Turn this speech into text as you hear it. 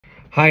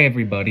Hi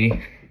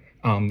everybody.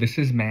 This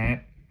is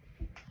Matt.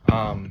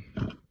 Um,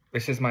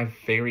 this is my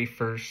very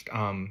first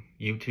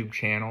YouTube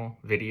channel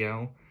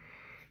video.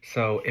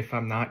 So if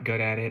I'm not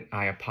good at it,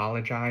 I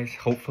apologize.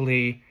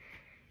 Hopefully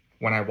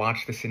when I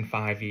watch this in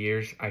 5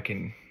 years,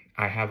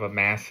 I have a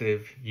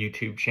massive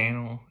YouTube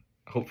channel,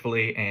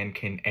 hopefully, and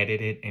can edit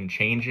it and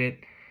change it.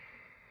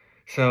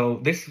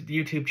 So this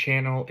YouTube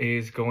channel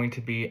is going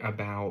to be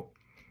about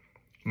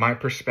my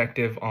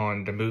perspective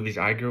on the movies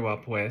I grew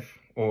up with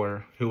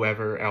or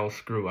whoever else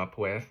grew up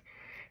with.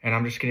 And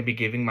I'm just going to be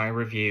giving my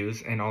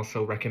reviews and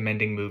also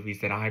recommending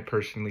movies that I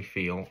personally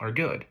feel are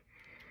good.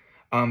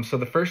 So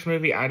the first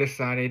movie I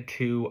decided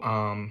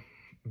to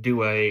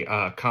do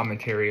a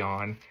commentary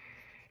on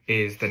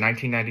is the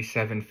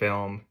 1997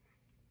 film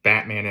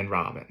Batman and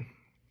Robin.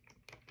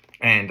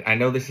 And I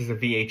know this is a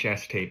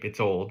VHS tape. It's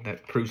old.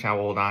 That proves how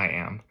old I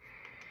am.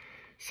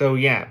 So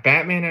yeah,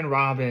 Batman and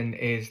Robin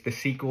is the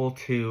sequel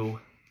to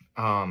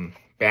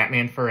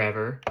Batman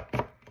Forever.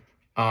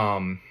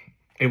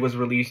 It was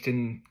released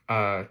to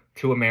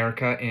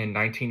America in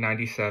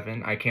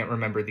 1997. I can't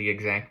remember the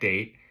exact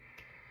date.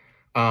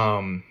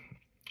 I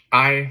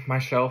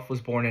myself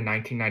was born in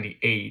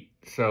 1998,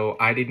 so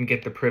I didn't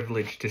get the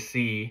privilege to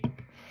see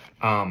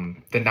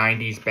the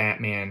 90s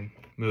Batman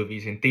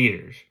movies in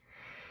theaters.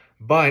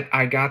 But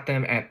I got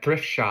them at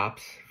thrift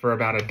shops for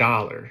about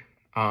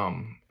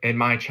 $1 in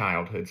my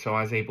childhood, so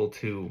I was able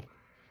to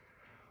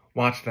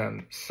watch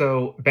them.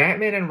 So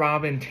Batman and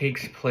Robin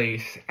takes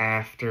place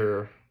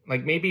after,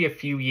 like, maybe a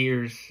few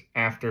years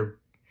after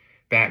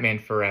Batman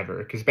Forever,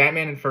 because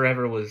Batman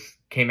Forever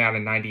came out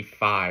in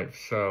 95,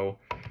 so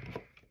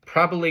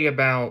probably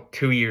about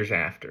 2 years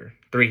after,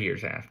 3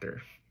 years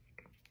after.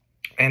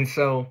 And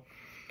so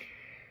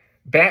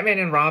Batman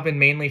and Robin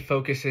mainly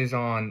focuses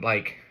on,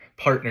 like,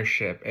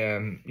 partnership.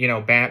 You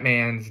know,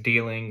 Batman's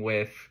dealing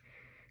with,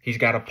 he's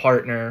got a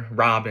partner,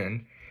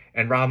 Robin,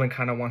 and Robin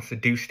kind of wants to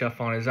do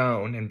stuff on his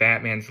own, and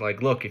Batman's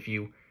like, look, if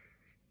you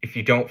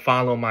don't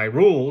follow my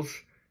rules,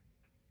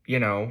 you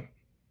know,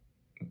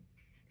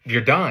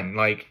 you're done.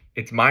 Like,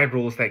 it's my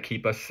rules that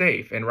keep us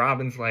safe. And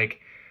Robin's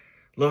like,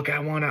 look, I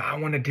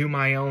wanna do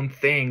my own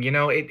thing. You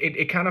know,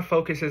 it kind of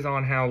focuses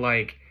on how,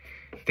 like,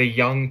 the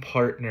young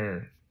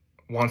partner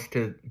wants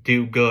to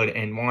do good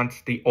and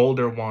wants the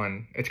older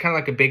one. It's kind of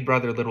like a big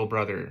brother, little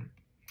brother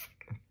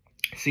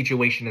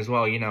situation as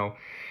well, you know.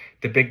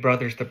 The big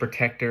brother's the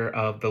protector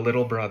of the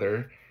little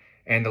brother,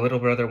 and the little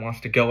brother wants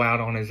to go out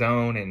on his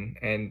own,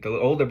 and the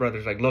older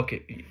brother's like, look,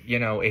 you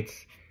know,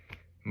 it's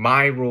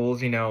my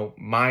rules, you know,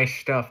 my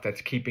stuff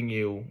that's keeping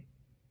you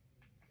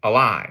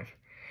alive.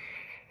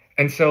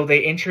 And so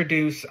they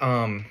introduce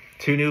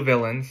two new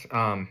villains,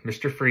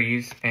 Mr.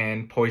 Freeze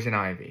and Poison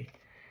Ivy.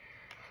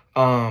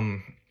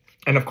 And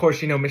of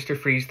course, you know, Mr.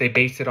 Freeze, they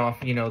base it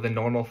off, you know, the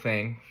normal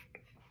thing,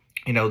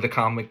 you know, the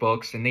comic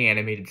books and the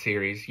animated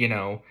series. You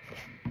know,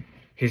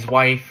 his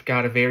wife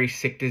got a very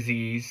sick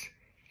disease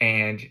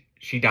and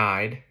she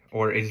died,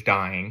 or is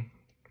dying,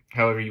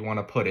 however you want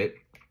to put it.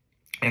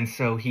 And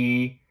so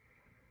he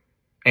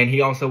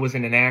also was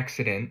in an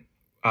accident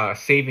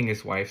saving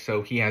his wife,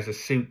 so he has a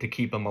suit to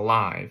keep him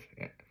alive.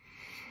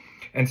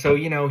 And so,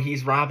 you know,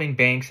 he's robbing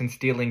banks and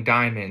stealing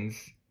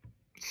diamonds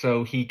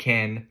so he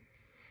can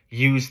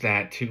use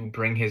that to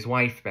bring his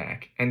wife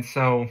back. And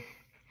so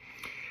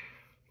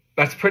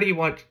that's pretty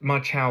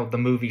much how the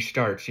movie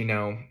starts. You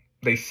know,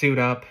 they suit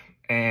up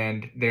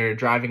and they're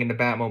driving in the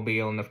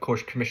Batmobile, and of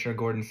course Commissioner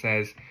Gordon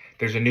says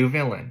there's a new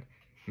villain,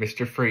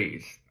 Mr.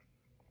 Freeze.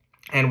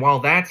 And while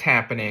that's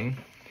happening,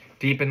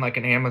 deep in like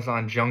an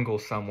Amazon jungle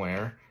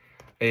somewhere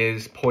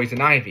is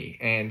Poison Ivy,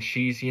 and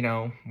she's, you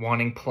know,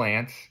 wanting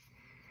plants.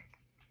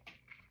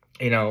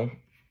 You know,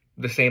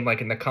 the same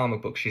like in the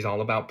comic book, she's all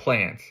about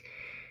plants.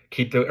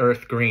 Keep the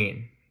earth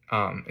green,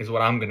 is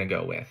what I'm gonna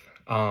go with.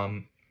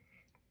 And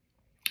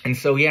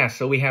so, yeah,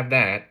 so we have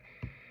that.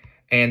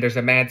 And there's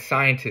a mad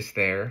scientist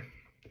there,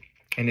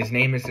 and his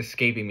name is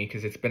escaping me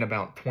because it's been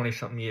about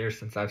 20-something years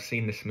since I've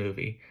seen this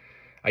movie.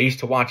 I used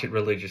to watch it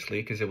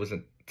religiously because it was,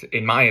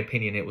 in my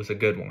opinion, it was a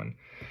good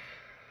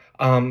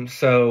one.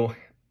 So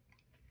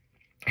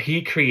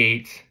he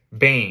creates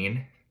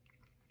Bane,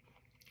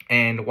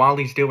 and while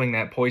he's doing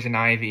that, Poison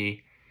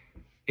Ivy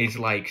is,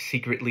 like,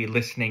 secretly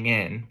listening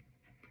in.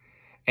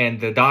 And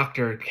the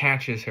doctor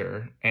catches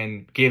her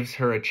and gives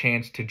her a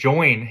chance to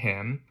join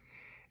him,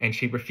 and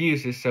she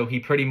refuses, so he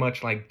pretty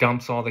much, like,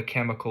 dumps all the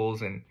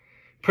chemicals and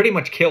pretty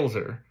much kills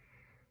her.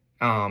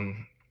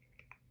 And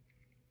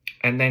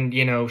then,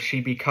 you know,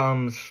 she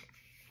becomes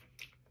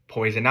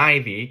Poison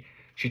Ivy.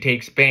 She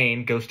takes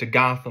Bane, goes to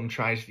Gotham,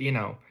 tries, you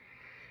know.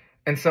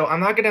 And so I'm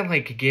not gonna,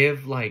 like,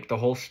 give, like, the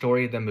whole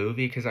story of the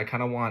movie, because I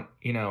kind of want,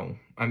 you know,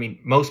 I mean,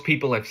 most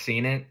people have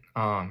seen it.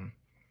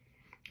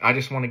 I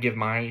just want to give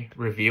my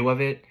review of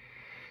it.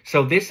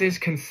 So this is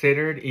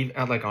considered,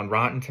 like, on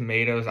Rotten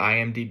Tomatoes,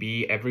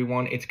 IMDb,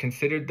 everyone, it's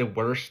considered the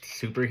worst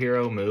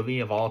superhero movie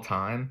of all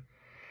time.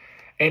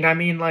 And I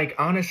mean, like,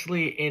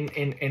 honestly,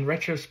 in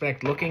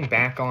retrospect, looking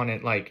back on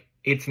it, like,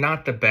 it's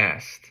not the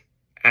best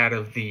out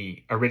of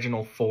the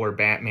original 4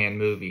 Batman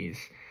movies.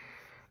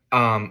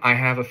 I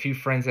have a few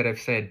friends that have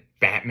said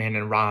Batman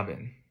and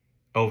Robin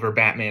over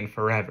Batman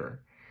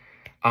Forever.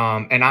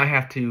 And I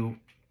have to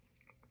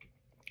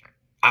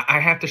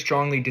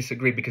strongly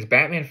disagree, because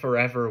Batman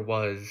Forever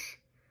was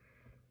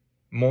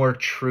more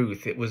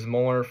truth. It was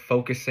more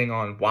focusing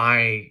on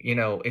why,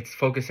 it's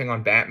focusing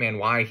on Batman,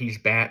 why he's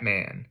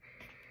Batman.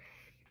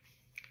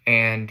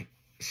 And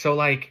so,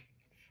 like,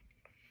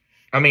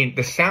 I mean,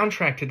 the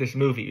soundtrack to this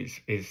movie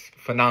is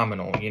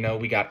phenomenal.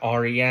 We got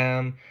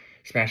R.E.M.,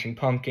 Smashing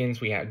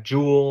Pumpkins, we had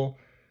Jewel,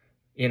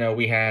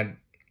 we had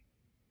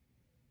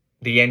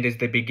The End is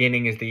the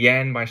Beginning is the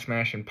End by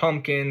Smashing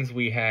Pumpkins,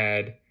 we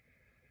had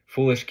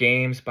Foolish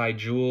Games by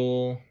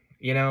Jewel,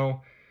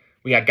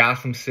 we had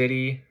Gotham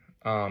City.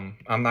 I'm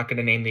not going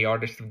to name the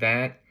artist of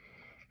that.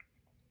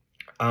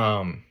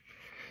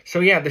 So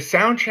yeah, the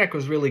soundtrack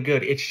was really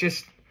good. It's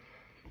just,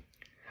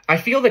 I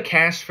feel the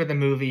cast for the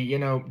movie,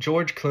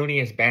 George Clooney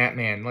as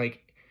Batman,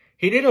 like,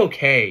 he did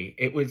okay.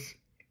 It was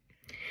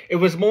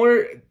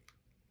more,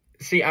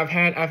 see, I've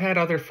had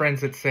other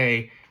friends that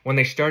say when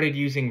they started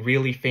using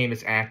really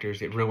famous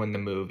actors, it ruined the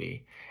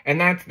movie. And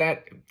that's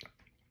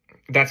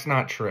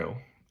not true.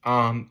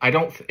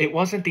 It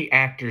wasn't the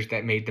actors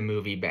that made the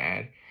movie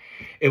bad.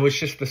 It was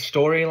just the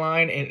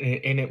storyline,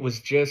 and it was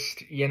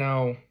just,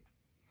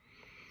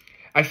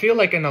 I feel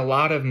like in a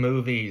lot of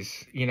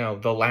movies,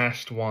 the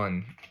last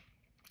one,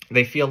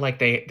 they feel like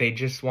they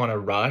just want to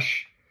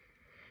rush,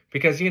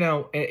 because,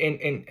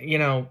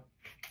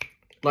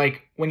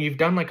 like, when you've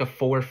done like a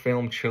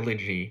 4-film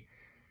trilogy,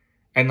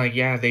 and like,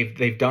 yeah,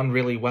 they've done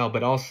really well,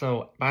 but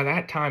also by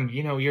that time,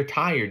 you're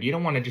tired. You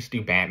don't want to just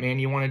do Batman.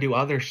 You want to do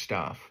other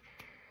stuff.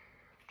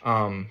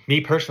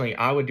 Me personally,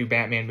 I would do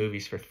Batman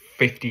movies for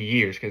 50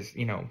 years because,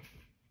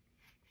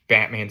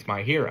 Batman's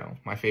my hero,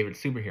 my favorite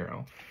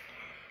superhero.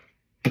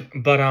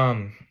 But,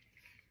 I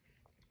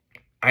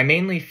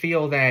mainly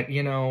feel that,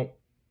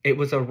 it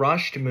was a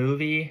rushed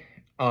movie,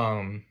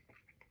 and,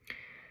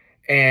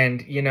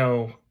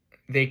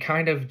 they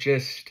kind of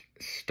just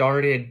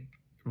started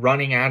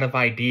running out of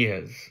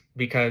ideas,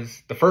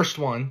 because the first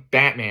one,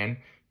 Batman,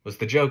 was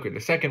the Joker. The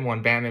second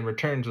one, Batman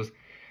Returns, was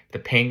the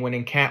Penguin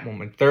and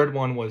Catwoman. Third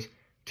one was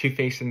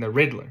Two-Face and the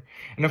Riddler.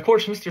 And of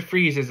course, Mr.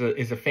 Freeze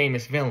is a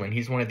famous villain.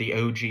 He's one of the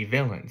OG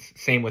villains.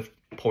 Same with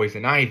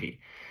Poison Ivy.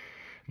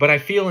 But I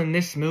feel in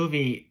this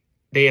movie,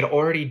 they had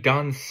already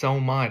done so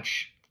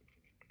much,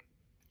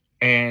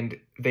 and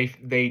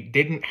they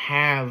didn't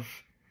have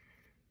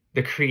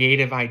the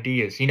creative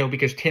ideas,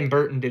 because Tim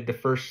Burton did the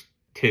first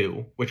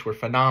two, which were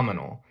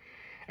phenomenal.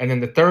 And then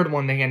the third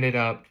one, they ended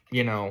up,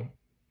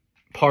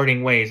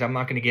 parting ways. I'm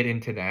not going to get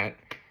into that.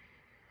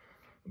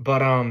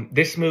 But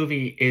this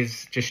movie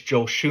is just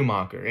Joel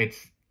Schumacher.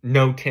 It's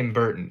no Tim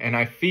Burton. And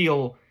I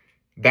feel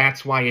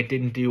that's why it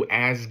didn't do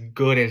as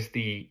good as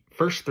the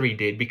first three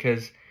did,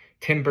 because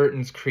Tim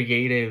Burton's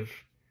creative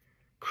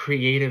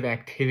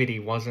activity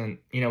wasn't,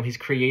 his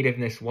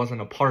creativeness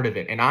wasn't a part of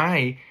it. And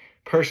I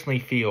personally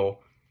feel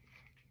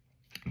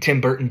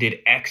Tim Burton did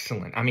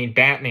excellent. I mean,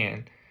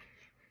 Batman,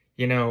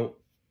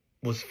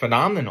 was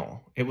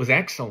phenomenal. It was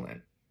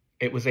excellent.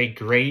 It was a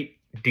great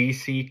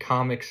DC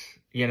Comics,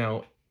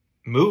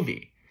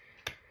 movie.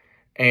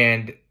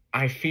 And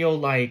I feel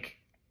like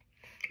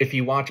if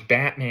you watch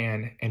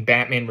Batman and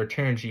Batman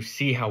Returns, you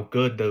see how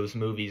good those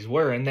movies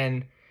were. And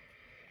then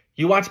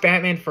you watch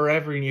Batman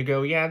Forever and you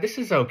go, yeah, this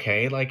is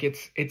okay. Like,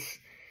 it's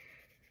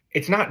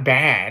not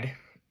bad.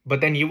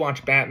 But then you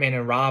watch Batman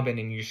and Robin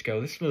and you just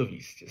go, this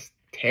movie's just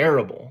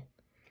terrible.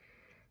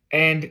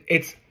 And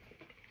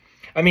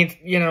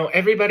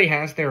everybody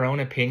has their own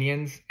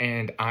opinions,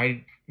 and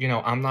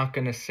I'm not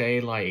going to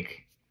say,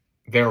 like,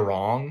 they're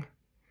wrong,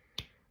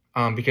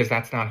 because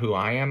that's not who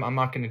I am. I'm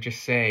not going to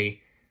just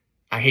say,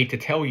 I hate to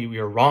tell you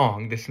you're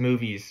wrong, this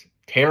movie's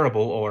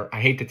terrible, or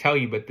I hate to tell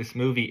you, but this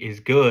movie is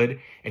good,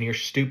 and you're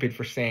stupid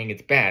for saying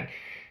it's bad.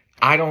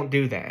 I don't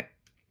do that.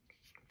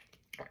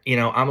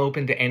 I'm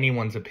open to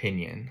anyone's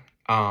opinion.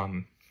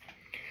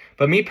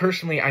 But me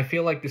personally, I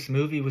feel like this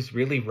movie was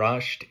really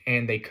rushed,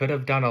 and they could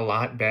have done a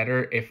lot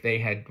better if they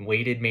had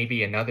waited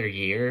maybe another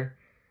year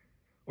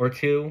or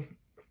two.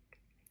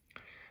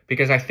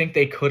 Because I think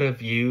they could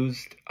have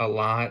used a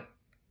lot,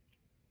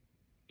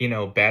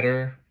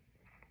 better.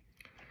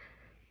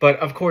 But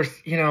of course,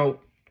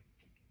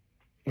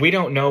 we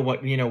don't know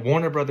what,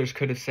 Warner Brothers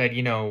could have said,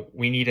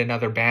 we need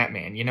another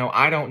Batman.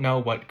 I don't know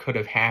what could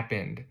have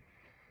happened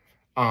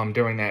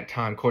during that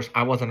time. Of course,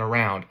 I wasn't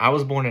around. I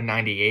was born in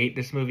 98.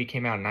 This movie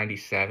came out in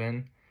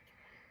 97.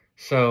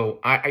 So,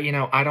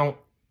 I don't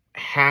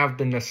have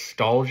the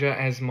nostalgia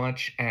as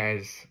much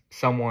as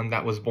someone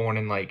that was born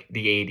in, like,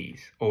 the 80s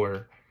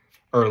or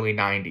early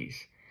 90s.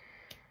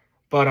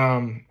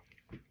 But,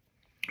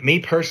 me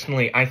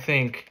personally, I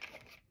think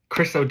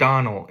Chris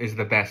O'Donnell is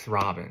the best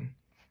Robin.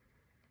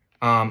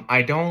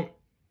 I do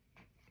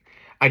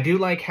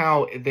like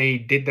how they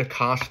did the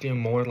costume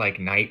more like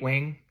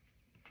Nightwing.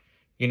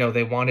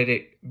 They wanted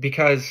it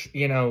because,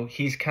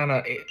 he's kind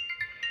of,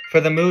 for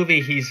the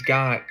movie, he's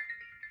got,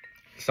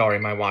 sorry,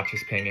 my watch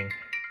is pinging.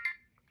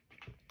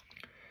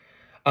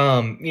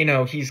 You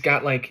know, he's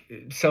got like,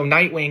 so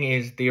Nightwing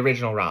is the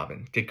original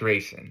Robin, Dick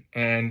Grayson.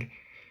 And,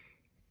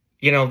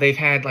 you know, they've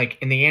had like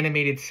in the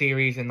animated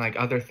series and like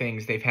other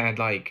things, they've had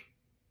like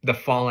the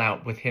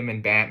fallout with him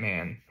and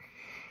Batman.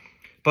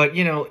 But,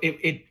 you know,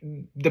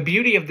 the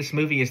beauty of this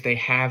movie is they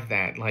have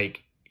that,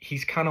 like,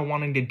 he's kind of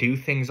wanting to do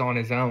things on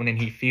his own, and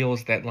he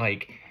feels that,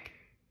 like,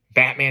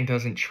 Batman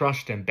doesn't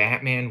trust him.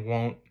 Batman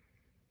won't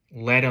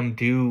let him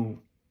do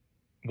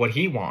what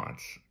he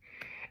wants.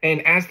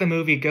 And as the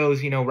movie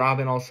goes, you know,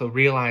 Robin also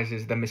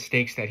realizes the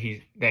mistakes that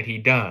he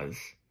does.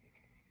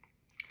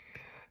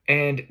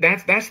 And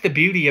that's the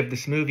beauty of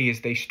this movie, is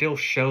they still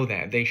show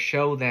that. They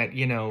show that,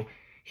 you know,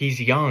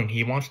 he's young.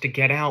 He wants to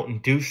get out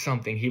and do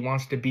something. He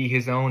wants to be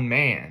his own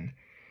man.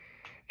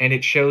 And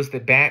it shows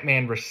that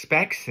Batman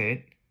respects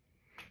it.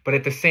 But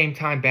at the same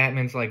time,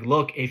 Batman's like,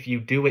 look, if you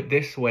do it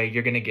this way,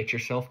 you're going to get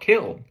yourself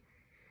killed.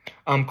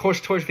 Of course,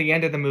 towards the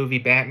end of the movie,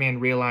 Batman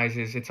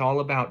realizes it's all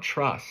about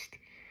trust.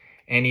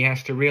 And he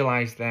has to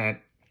realize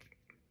that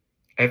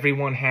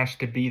everyone has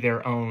to be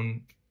their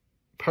own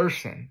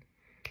person.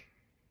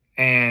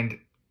 And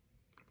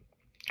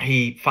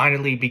he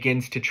finally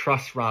begins to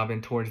trust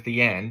Robin towards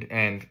the end.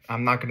 And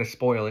I'm not going to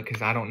spoil it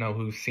because I don't know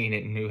who's seen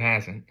it and who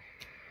hasn't.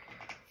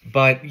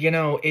 But, you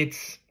know,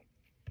 it's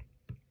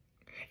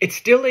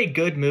still a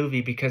good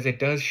movie because it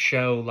does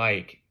show,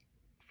 like,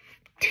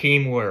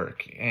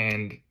 teamwork.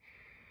 And,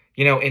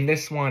 you know, in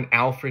this one,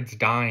 Alfred's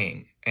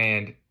dying.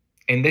 And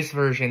in this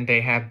version,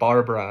 they have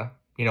Barbara,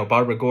 you know,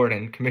 Barbara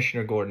Gordon,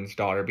 Commissioner Gordon's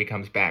daughter,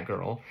 becomes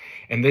Batgirl.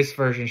 In this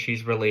version,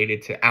 she's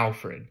related to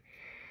Alfred.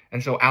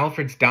 And so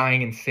Alfred's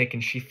dying and sick,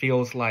 and she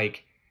feels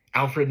like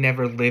Alfred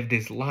never lived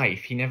his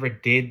life. He never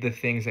did the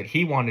things that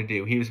he wanted to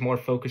do. He was more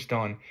focused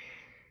on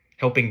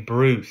helping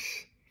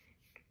Bruce.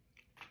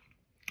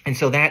 And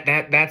so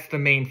that's the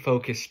main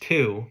focus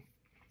too,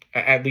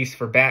 at least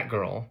for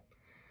Batgirl.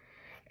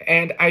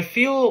 And I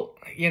feel,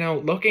 you know,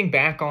 looking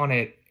back on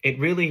it, it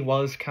really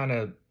was kind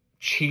of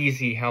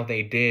cheesy how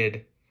they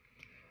did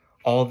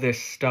all this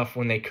stuff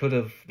when they could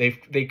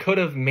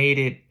have made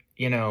it,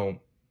 you know,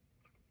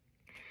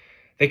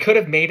 they could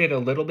have made it a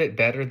little bit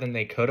better than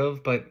they could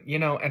have. But, you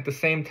know, at the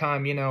same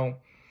time, you know,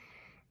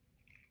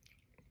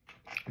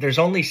 there's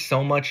only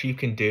so much you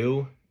can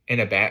do in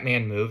a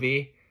Batman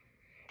movie.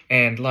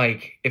 And,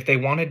 like, if they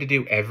wanted to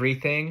do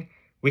everything,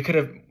 we could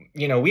have,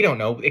 you know, we don't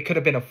know. It could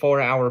have been a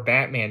 4-hour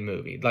Batman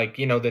movie. Like,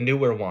 you know, the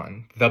newer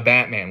one, The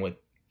Batman with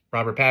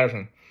Robert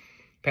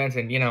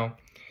Pattinson, you know,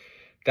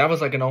 that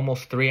was like an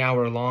almost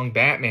 3-hour long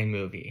Batman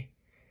movie.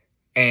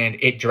 And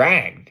it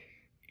dragged,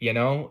 you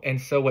know?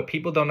 And so what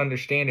people don't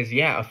understand is,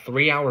 yeah, a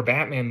 3-hour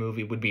Batman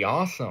movie would be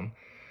awesome.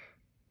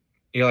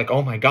 You're like,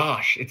 oh my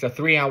gosh, it's a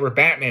 3-hour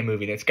Batman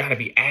movie. That's got to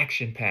be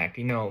action-packed,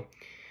 you know,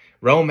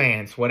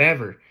 romance,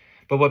 whatever.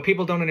 But what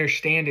people don't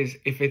understand is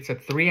if it's a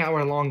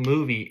 3-hour long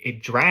movie,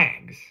 it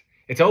drags.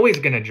 It's always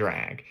going to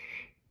drag.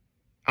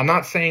 I'm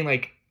not saying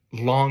like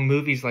long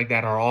movies like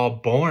that are all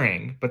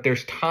boring, but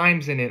there's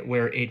times in it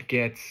where it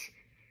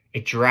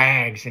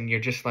drags and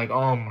you're just like,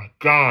 oh my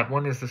God,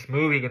 when is this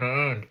movie going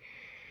to end?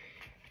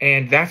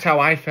 And that's how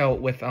I felt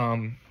with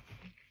the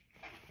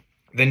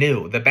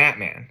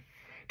Batman.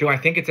 Do I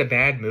think it's a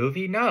bad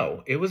movie?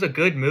 No, it was a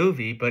good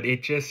movie, but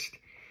it just,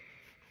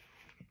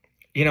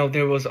 you know,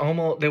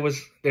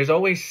 there's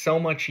always so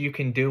much you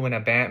can do in a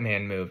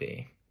Batman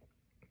movie.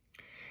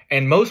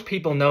 And most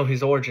people know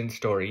his origin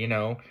story, you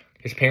know.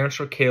 His parents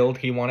were killed,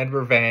 he wanted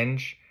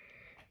revenge,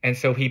 and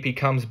so he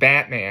becomes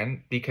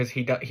Batman because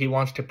he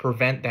wants to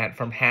prevent that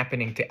from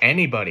happening to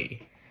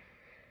anybody.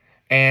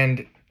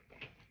 And,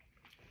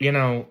 you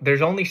know,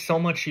 there's only so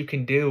much you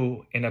can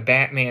do in a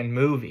Batman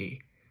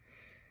movie.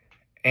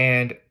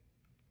 And,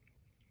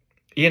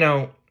 you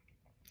know,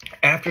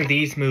 after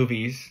these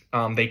movies,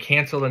 they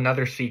canceled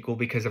another sequel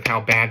because of how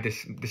bad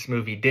this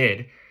movie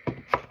did.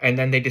 And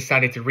then they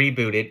decided to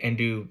reboot it and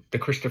do the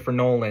Christopher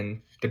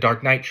Nolan, The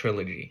Dark Knight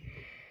trilogy.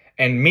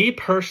 And me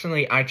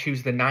personally, I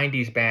choose the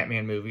 90s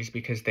Batman movies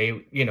because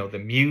they, you know, the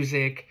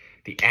music,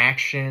 the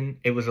action,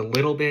 it was a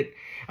little bit,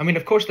 I mean,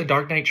 of course, the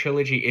Dark Knight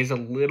trilogy is a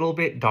little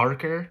bit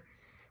darker,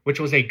 which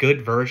was a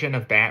good version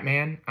of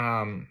Batman.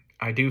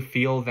 I do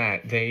feel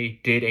that they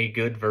did a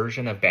good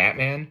version of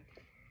Batman.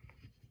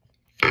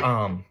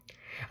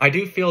 I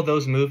do feel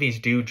those movies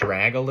do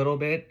drag a little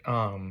bit.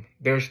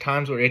 There's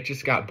times where it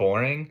just got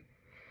boring.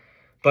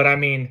 But, I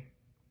mean,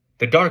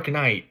 The Dark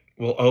Knight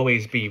will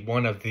always be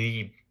one of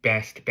the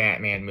best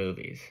Batman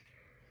movies.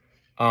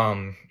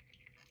 In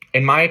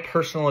my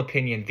personal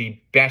opinion, the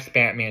best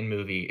Batman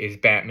movie is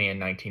Batman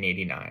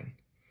 1989.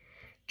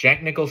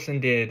 Jack Nicholson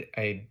did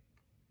a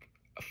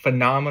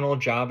phenomenal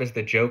job as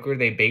the Joker.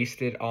 They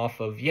based it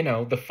off of, you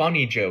know, the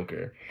funny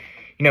Joker.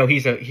 You know,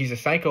 he's a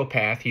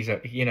psychopath. He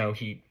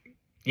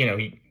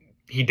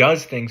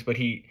does things, but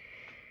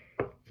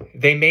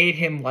they made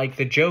him like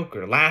the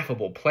Joker,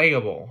 laughable,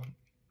 playable.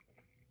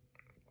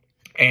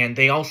 And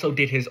they also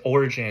did his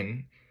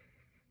origin,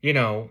 you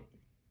know,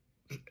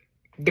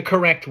 the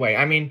correct way.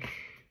 I mean,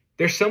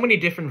 there's so many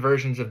different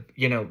versions of,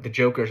 you know, the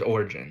Joker's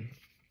origin.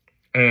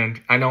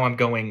 And I know I'm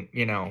going,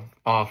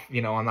 off,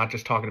 I'm not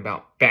just talking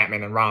about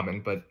Batman and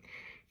Robin, but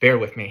bear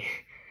with me.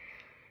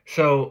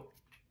 So,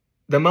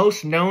 the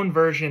most known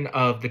version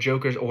of the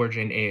Joker's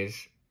origin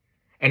is,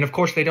 and of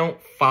course they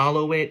don't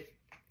follow it,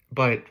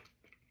 but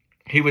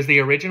he was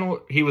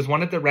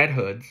one of the Red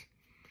Hoods,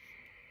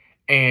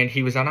 and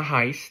he was on a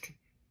heist,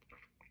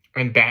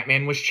 and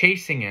Batman was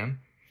chasing him.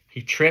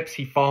 He trips,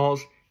 he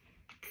falls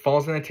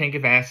in a tank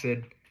of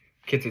acid,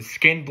 gets his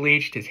skin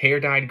bleached, his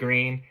hair dyed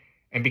green,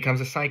 and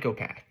becomes a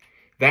psychopath.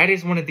 That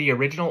is one of the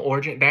original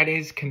origin. That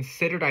is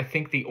considered, I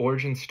think, the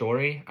origin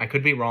story. I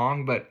could be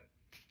wrong, but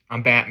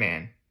I'm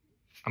Batman.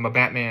 I'm a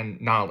Batman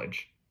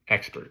knowledge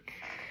expert.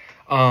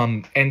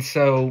 And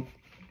so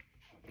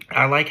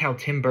I like how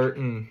Tim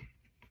Burton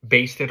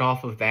based it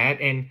off of that.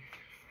 And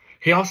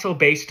he also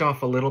based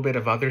off a little bit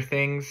of other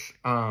things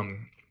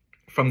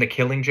from The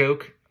Killing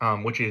Joke,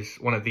 which is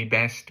one of the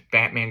best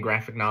Batman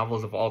graphic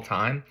novels of all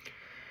time.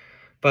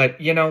 But,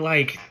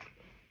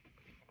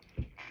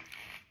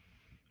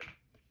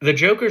 the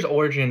Joker's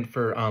origin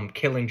for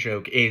Killing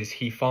Joke is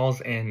he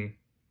was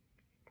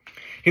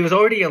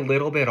already a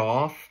little bit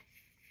off,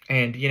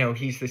 and,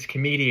 he's this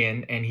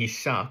comedian, and he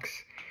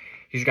sucks.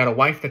 He's got a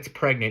wife that's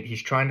pregnant,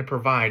 he's trying to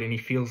provide, and he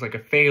feels like a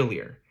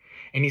failure.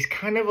 And he's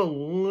kind of a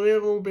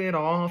little bit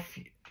off,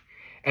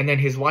 and then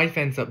his wife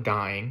ends up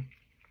dying,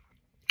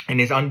 and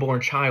his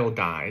unborn child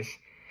dies,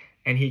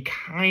 and he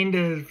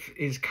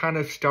is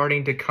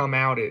starting to come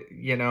out,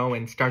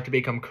 and start to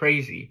become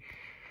crazy.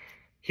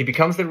 He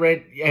becomes the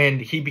Red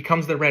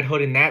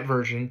Hood in that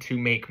version to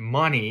make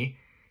money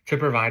to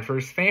provide for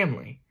his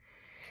family.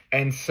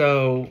 And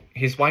so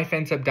his wife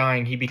ends up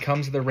dying. He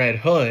becomes the Red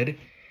Hood.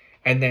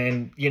 And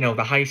then, the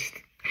heist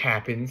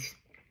happens.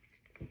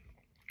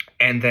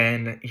 And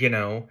then,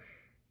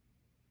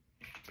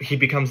 he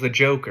becomes the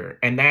Joker.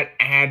 And that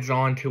adds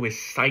on to his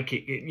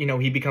psychic.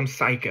 He becomes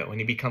psycho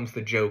and he becomes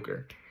the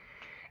Joker.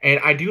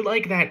 And I do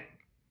like that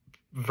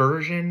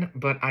version,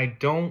 but I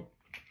don't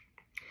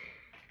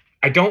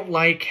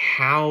like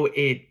how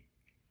it's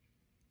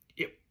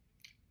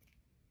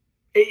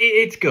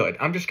good.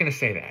 I'm just going to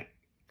say that.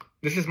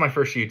 This is my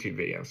first YouTube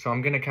video, so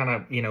I'm going to kind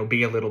of,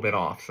 be a little bit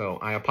off, so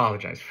I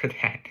apologize for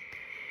that.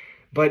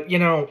 But,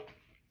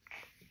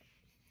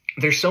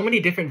 there's so many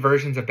different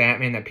versions of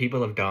Batman that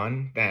people have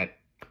done that,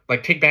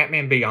 like, take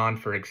Batman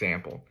Beyond, for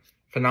example.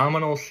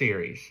 Phenomenal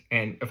series.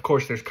 And, of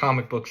course, there's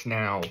comic books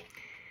now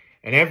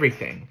and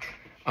everything.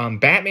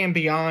 Batman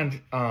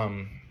Beyond,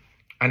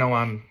 I know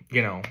I'm,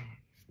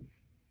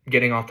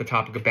 getting off the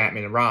topic of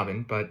Batman and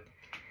Robin, but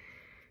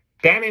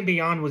Batman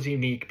Beyond was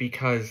unique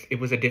because it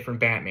was a different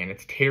Batman.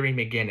 It's Terry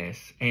McGinnis,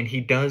 and he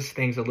does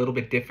things a little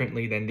bit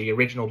differently than the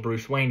original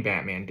Bruce Wayne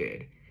Batman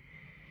did.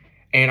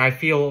 And I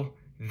feel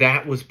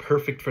that was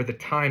perfect for the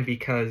time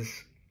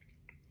because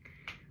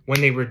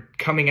when they were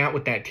coming out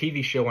with that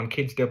TV show on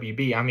Kids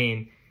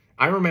WB,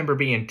 I remember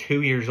being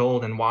 2 years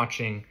old and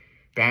watching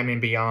Batman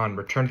Beyond,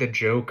 Return of the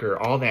Joker,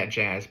 all that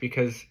jazz,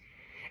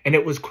 and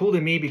it was cool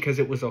to me because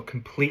it was a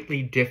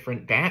completely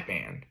different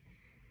Batman.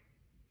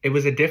 It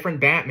was a different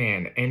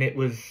Batman, and it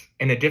was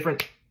in a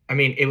different...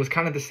 it was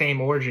kind of the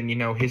same origin,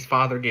 his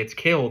father gets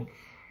killed,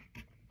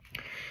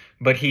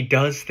 but he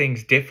does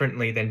things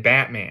differently than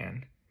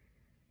Batman.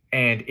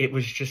 And it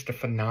was just a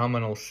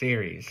phenomenal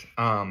series.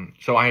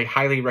 So I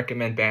highly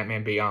recommend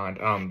Batman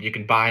Beyond. You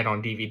can buy it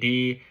on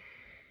DVD.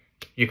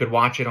 You could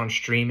watch it on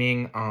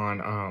streaming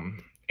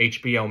on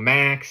HBO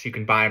Max. You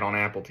can buy it on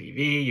Apple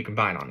TV. You can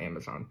buy it on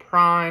Amazon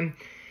Prime.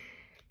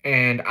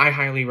 And I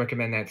highly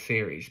recommend that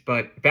series.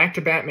 But back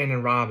to Batman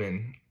and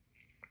Robin.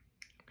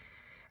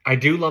 I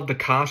do love the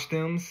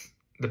costumes.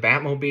 The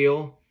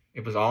Batmobile.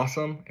 It was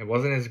awesome. It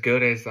wasn't as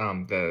good as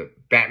the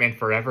Batman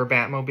Forever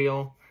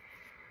Batmobile.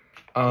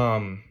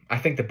 I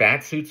think the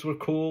Batsuits were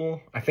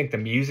cool. I think the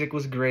music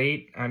was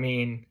great.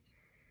 The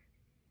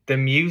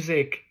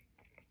music,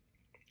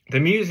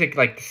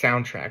 like the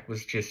soundtrack,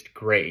 was just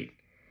great.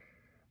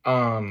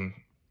 And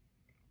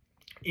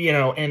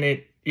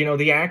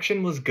the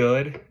action was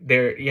good.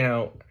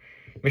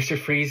 Mr.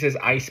 Freeze's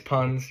ice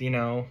puns,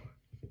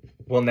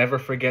 we'll never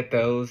forget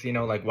those,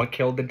 like what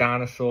killed the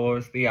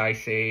dinosaurs, the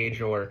Ice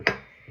Age, or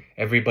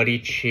everybody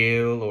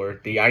chill, or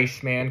the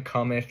Iceman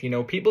cometh.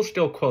 People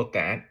still quote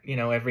that,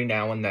 every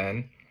now and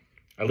then.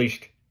 At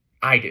least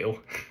I do.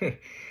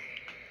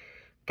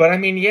 But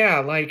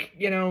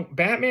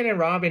Batman and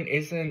Robin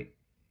isn't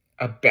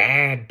a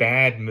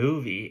bad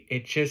movie.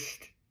 It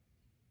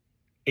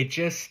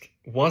just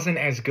wasn't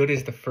as good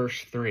as the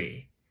first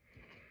three.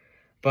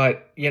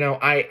 But,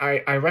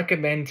 I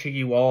recommend to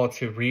you all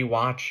to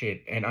rewatch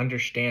it and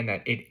understand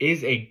that it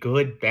is a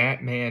good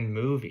Batman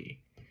movie.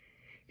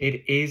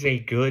 It is a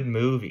good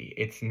movie.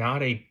 It's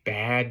not a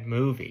bad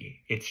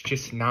movie. It's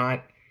just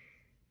not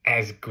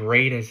as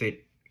great as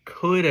it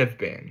could have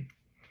been.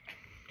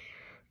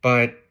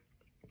 But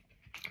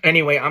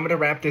anyway, I'm going to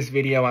wrap this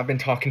video. I've been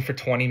talking for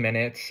 20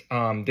 minutes.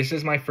 This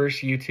is my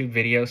first YouTube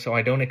video, so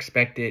I don't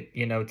expect it,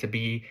 to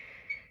be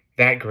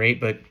that great.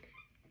 But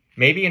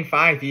maybe in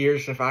 5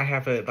 years, if I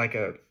have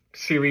a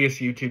serious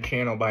YouTube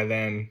channel by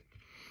then,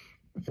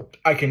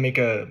 I can make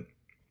a,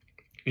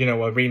 you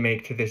know, a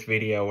remake to this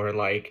video, or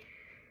like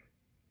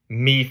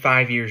me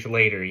 5 years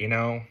later, you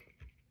know,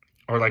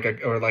 or like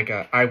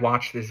a I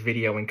watched this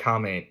video and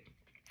commentate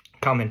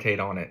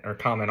on it, or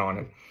comment on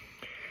it.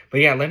 But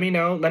yeah, let me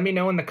know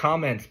in the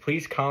comments.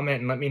 Please comment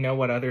and let me know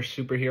what other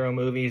superhero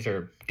movies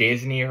or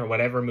Disney or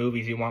whatever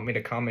movies you want me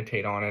to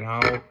commentate on, and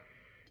I'll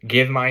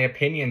give my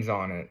opinions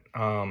on it.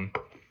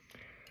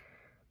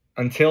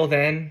 Until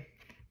then,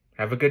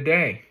 have a good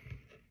day.